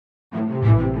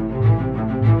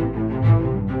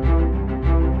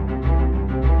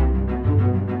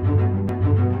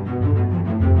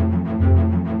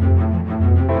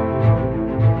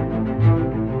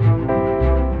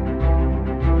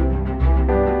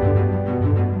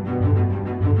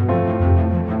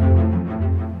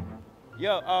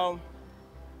Yeah,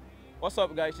 what's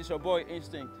up guys, it's your boy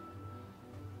Instinct.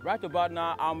 Right about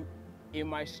now, I'm in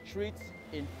my street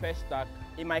in Festac,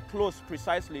 in my clothes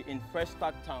precisely in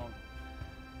Festac town.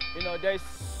 You know, there's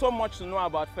so much to know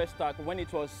about Festac, when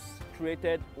it was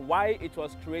created, why it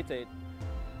was created.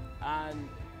 And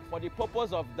for the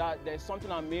purpose of that, there's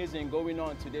something amazing going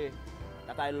on today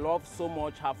that I love so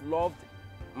much, have loved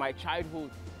my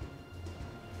childhood.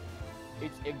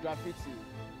 It's a graffiti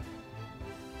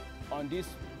on this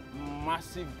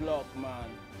massive block, man.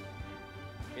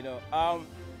 You know,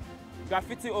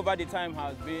 graffiti over the time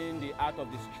has been the art of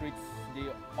the streets,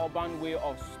 the urban way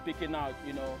of speaking out,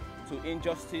 you know, to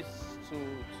injustice,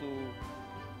 to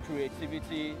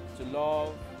creativity, to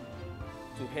love,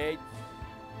 to hate,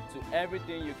 to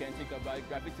everything you can think about.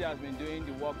 Graffiti has been doing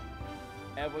the work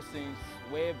ever since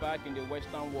way back in the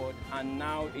Western world, and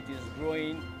now it is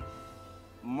growing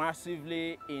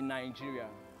massively in Nigeria.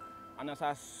 And as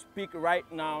I speak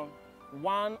right now,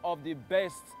 one of the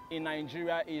best in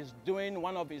Nigeria is doing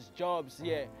one of his jobs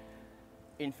here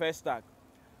in Festac.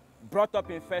 Brought up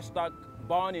in Festac,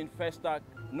 born in Festac,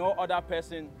 no other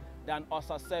person than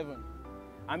Osa 7.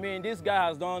 I mean, this guy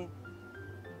has done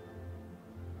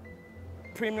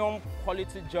premium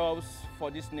quality jobs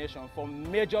for this nation, for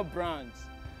major brands.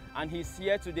 And he's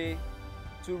here today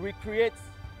to recreate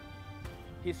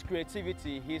his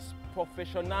creativity, his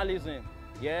professionalism,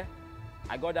 yeah?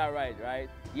 I got that right?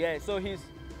 Yeah, so he's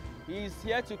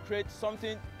here to create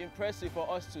something impressive for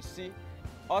us to see.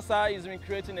 Osa has been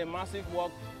creating a massive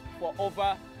work for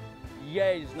over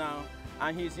years now,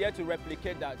 and he's here to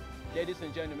replicate that, ladies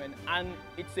and gentlemen. And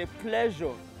it's a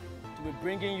pleasure to be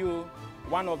bringing you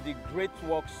one of the great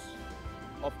works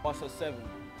of Osa 7.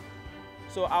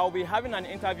 So I'll be having an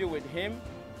interview with him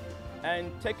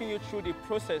and taking you through the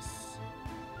process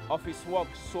of his work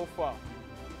so far.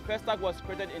 Festac was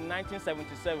created in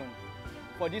 1977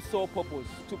 for this sole purpose,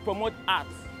 to promote art.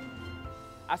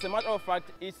 As a matter of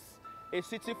fact, it's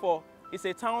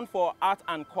a town for art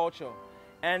and culture,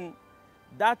 and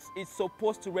that is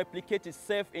supposed to replicate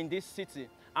itself in this city.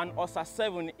 And Osa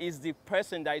 7 is the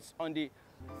person that is on the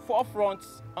forefront,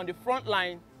 on the front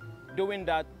line, doing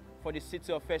that for the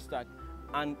city of Festac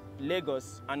and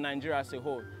Lagos and Nigeria as a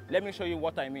whole. Let me show you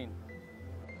what I mean.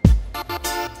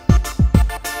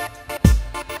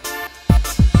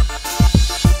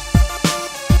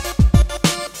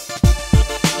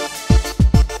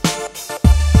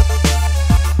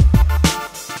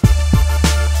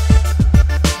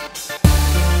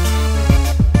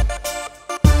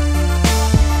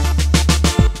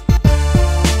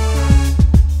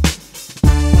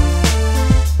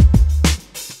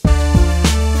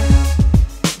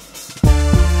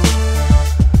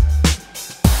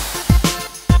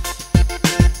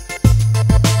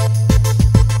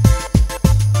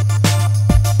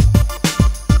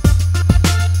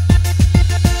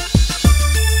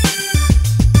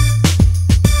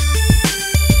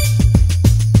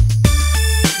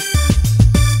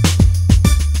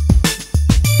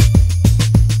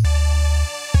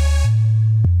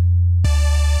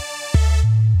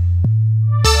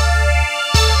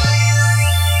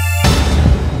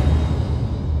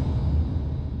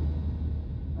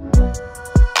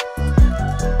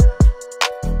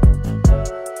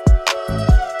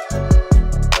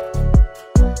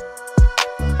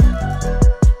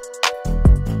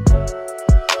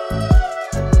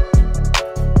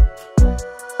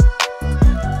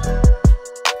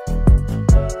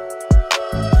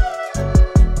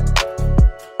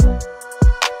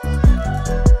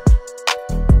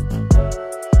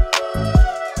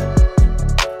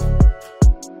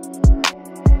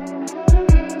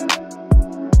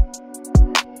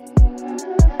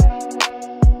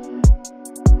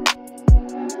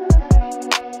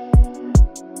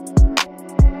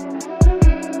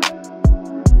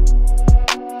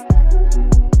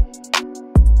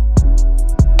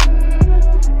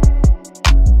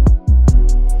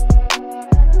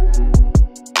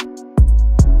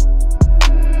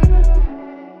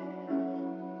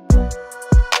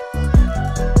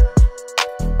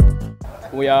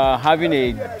 We are having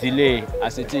a delay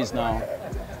as it is now.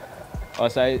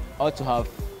 As I ought to have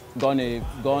gone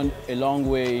a long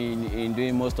way in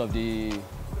doing most of the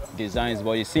designs,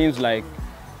 but it seems like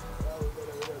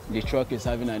the truck is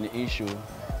having an issue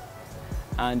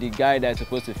and the guy that's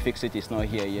supposed to fix it is not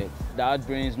here yet. That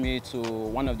brings me to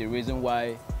one of the reasons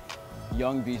why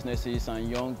young businesses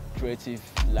and young creative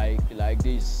like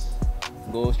this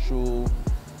go through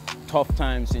tough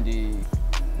times in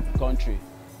the country,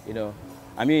 you know.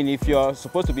 I mean, if you're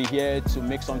supposed to be here to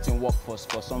make something work for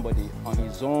somebody on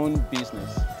his own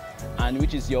business, and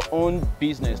which is your own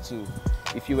business too,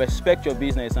 if you respect your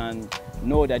business and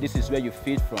know that this is where you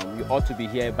feed from. You ought to be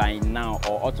here by now,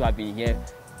 or ought to have been here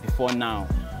before now,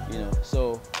 you know.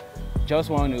 So just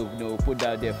want to, you know, put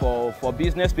that there for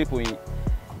business people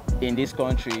in this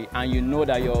country, and you know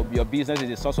that your business is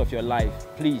the source of your life.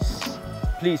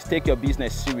 Please take your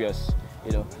business serious,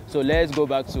 you know. So let's go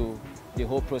back to the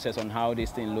whole process on how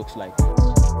this thing looks like.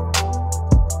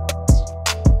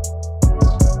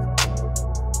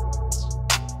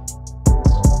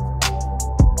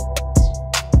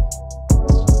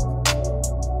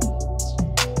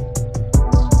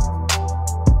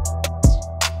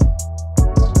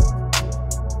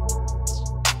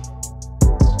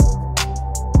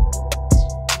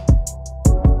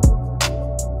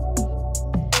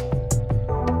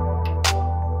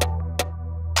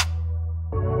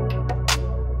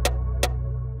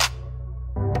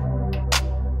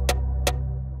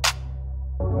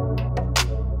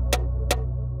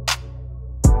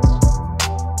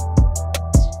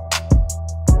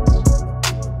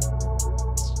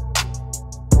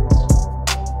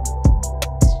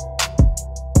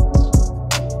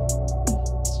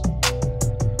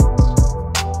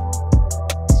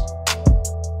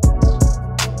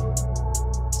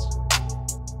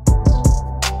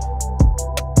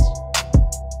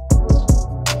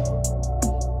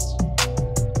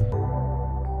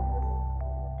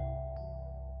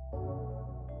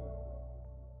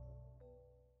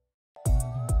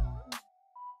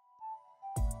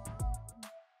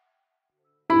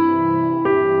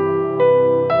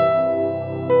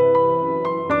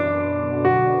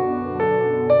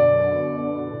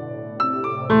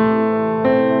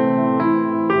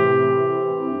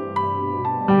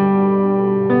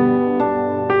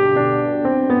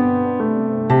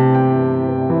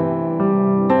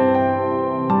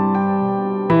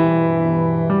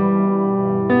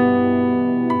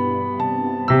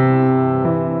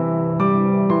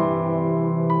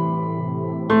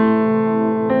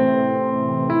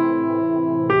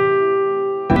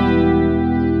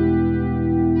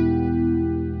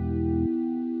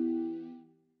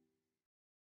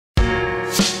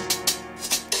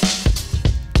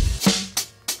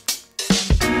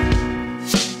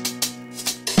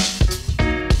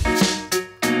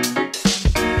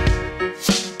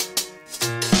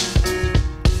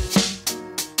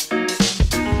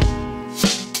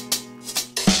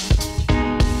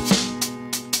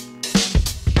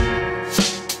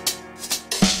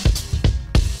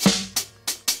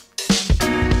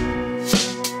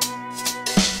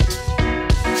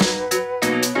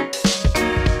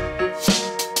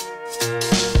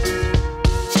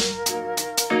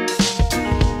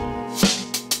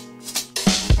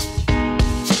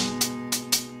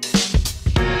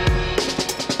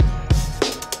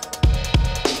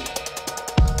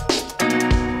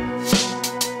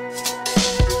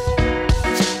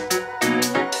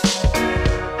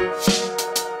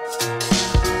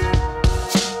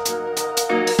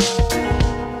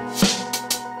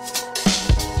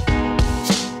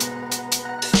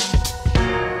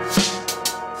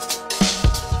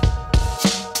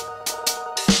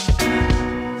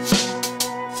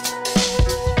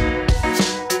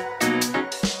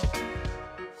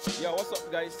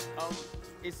 Guys,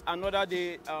 it's another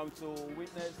day to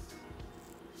witness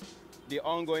the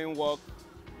ongoing work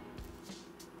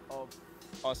of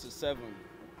us 7.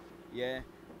 Yeah,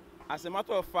 as a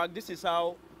matter of fact, this is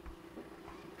how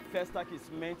Festac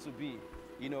is meant to be.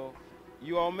 You know,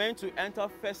 you are meant to enter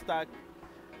Festac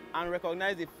and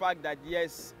recognize the fact that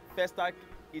yes, Festac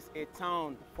is a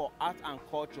town for art and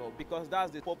culture, because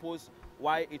that's the purpose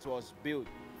why it was built.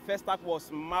 Festac was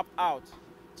mapped out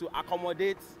to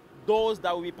accommodate those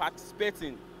that will be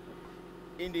participating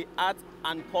in the art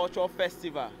and culture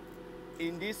festival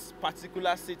in this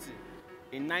particular city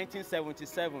in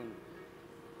 1977.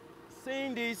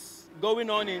 Seeing this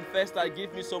going on in Festac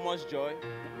gives me so much joy.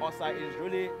 Osa is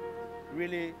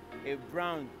really a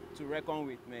brand to reckon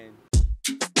with, man.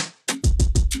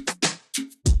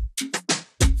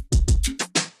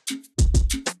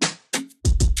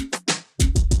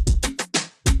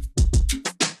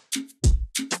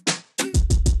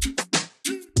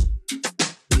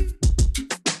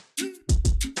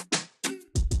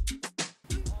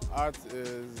 Art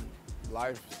is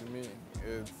life to me.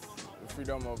 It's the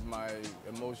freedom of my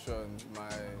emotions,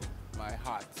 my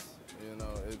heart. You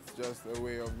know, it's just a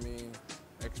way of me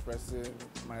expressing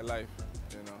my life,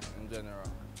 you know, in general.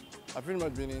 I've pretty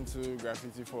much been into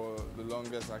graffiti for the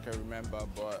longest I can remember,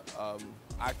 but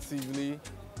actively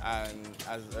and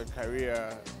as a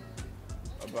career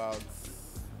about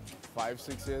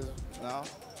 5-6 years now.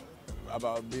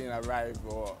 About being arrived,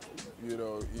 or you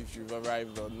know, if you've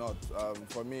arrived or not.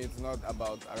 For me, it's not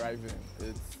about arriving.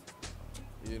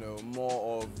 you know,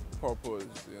 more of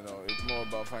purpose. You know, it's more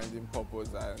about finding purpose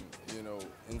and, you know,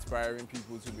 inspiring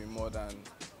people to be more than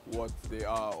what they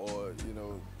are, or, you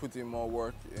know, putting more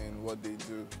work in what they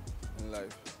do in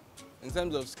life. In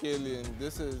terms of scaling,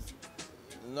 this is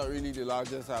not really the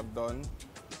largest I've done.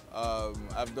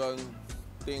 I've done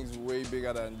things way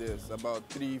bigger than this, about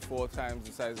 3-4 times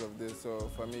the size of this. So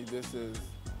for me, this is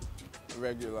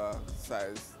regular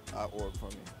size artwork for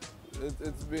me.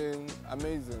 It's been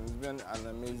amazing. It's been an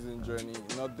amazing journey.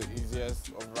 Not the easiest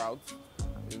of routes,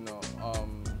 you know.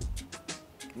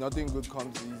 Nothing good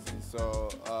comes easy. So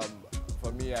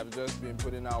for me, I've just been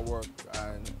putting out work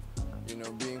and, you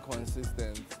know, being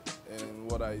consistent in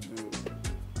what I do,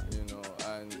 you know,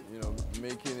 and, you know,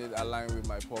 making it align with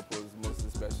my purpose most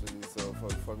especially. So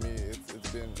for me,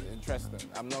 it's been interesting.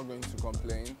 I'm not going to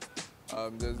complain.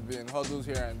 There's been hurdles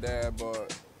here and there,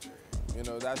 but, you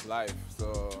know, that's life.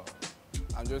 So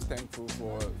I'm just thankful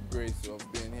for grace of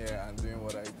being here and doing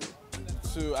what I do.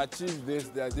 To achieve this,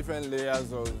 there are different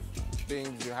layers of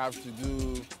things you have to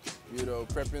do, you know,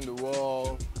 prepping the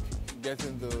wall,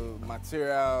 getting the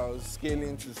materials,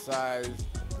 scaling to size.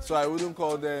 So I wouldn't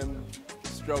call them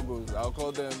struggles. I'll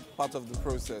call them part of the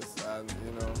process, and,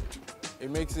 you know, it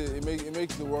makes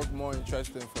the work more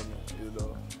interesting for me.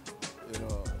 You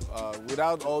know,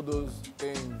 without all those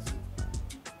things,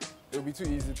 it would be too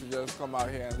easy to just come out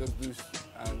here and just do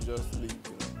and just leave.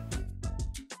 You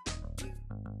know.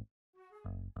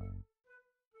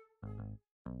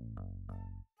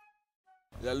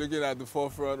 You're looking at the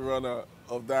forefront runner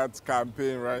of that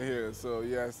campaign right here. So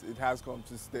yes, it has come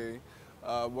to stay.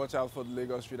 Watch out for the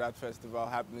Lagos Street Art Festival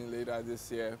happening later this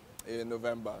year in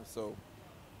November. So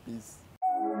peace.